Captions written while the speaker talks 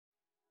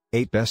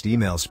8 Best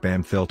Email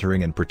Spam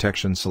Filtering and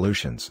Protection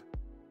Solutions.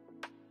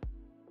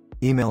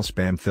 Email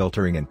spam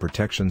filtering and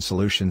protection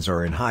solutions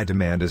are in high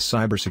demand as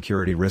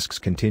cybersecurity risks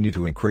continue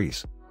to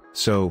increase.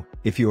 So,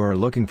 if you are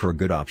looking for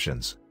good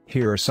options,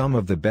 here are some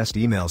of the best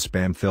email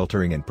spam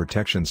filtering and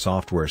protection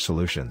software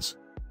solutions.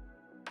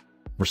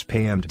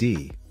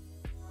 Rspamd.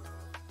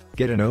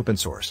 Get an open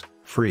source,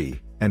 free,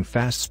 and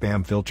fast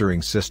spam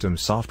filtering system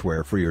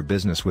software for your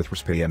business with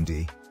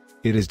Rspamd.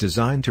 It is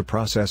designed to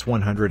process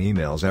 100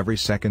 emails every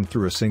second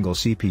through a single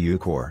CPU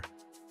core.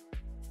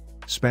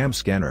 Spam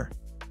Scanner.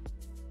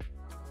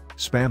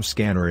 Spam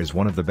Scanner is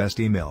one of the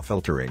best email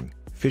filtering,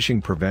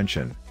 phishing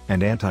prevention,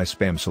 and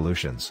anti-spam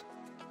solutions.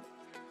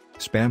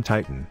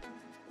 SpamTitan.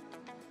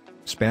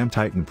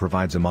 SpamTitan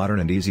provides a modern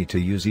and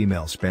easy-to-use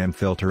email spam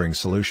filtering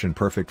solution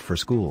perfect for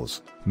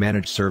schools,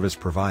 managed service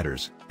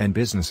providers, and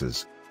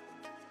businesses.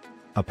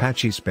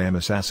 Apache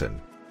SpamAssassin.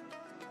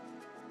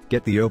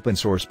 Get the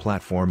open-source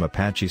platform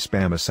Apache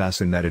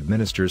SpamAssassin that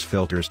administers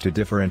filters to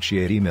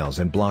differentiate emails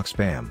and block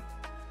spam.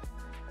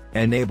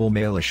 Enable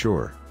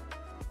MailWasher.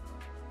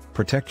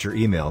 Protect your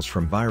emails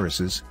from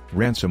viruses,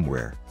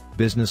 ransomware,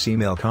 business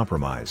email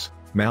compromise,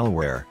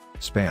 malware,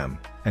 spam,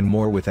 and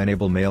more with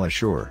Enable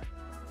MailWasher.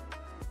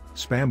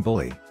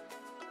 SpamBully.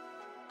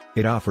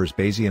 It offers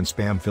Bayesian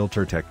spam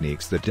filter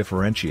techniques that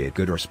differentiate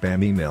good or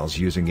spam emails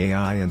using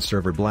AI and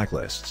server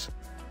blacklists.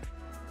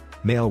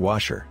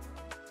 MailWasher.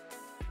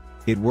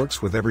 It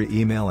works with every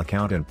email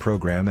account and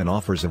program and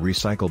offers a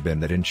recycle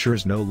bin that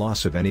ensures no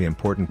loss of any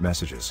important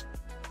messages.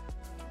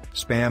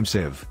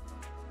 SpamSieve.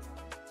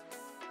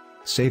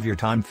 Save your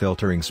time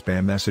filtering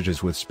spam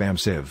messages with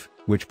SpamSieve,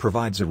 which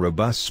provides a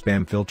robust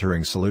spam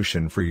filtering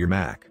solution for your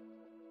Mac.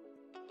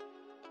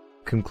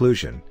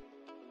 Conclusion.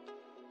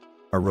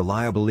 A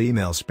reliable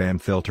email spam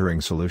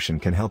filtering solution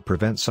can help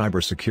prevent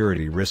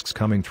cybersecurity risks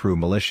coming through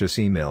malicious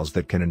emails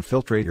that can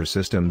infiltrate your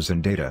systems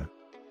and data.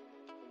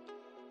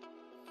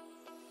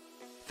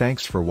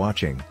 Thanks for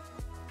watching.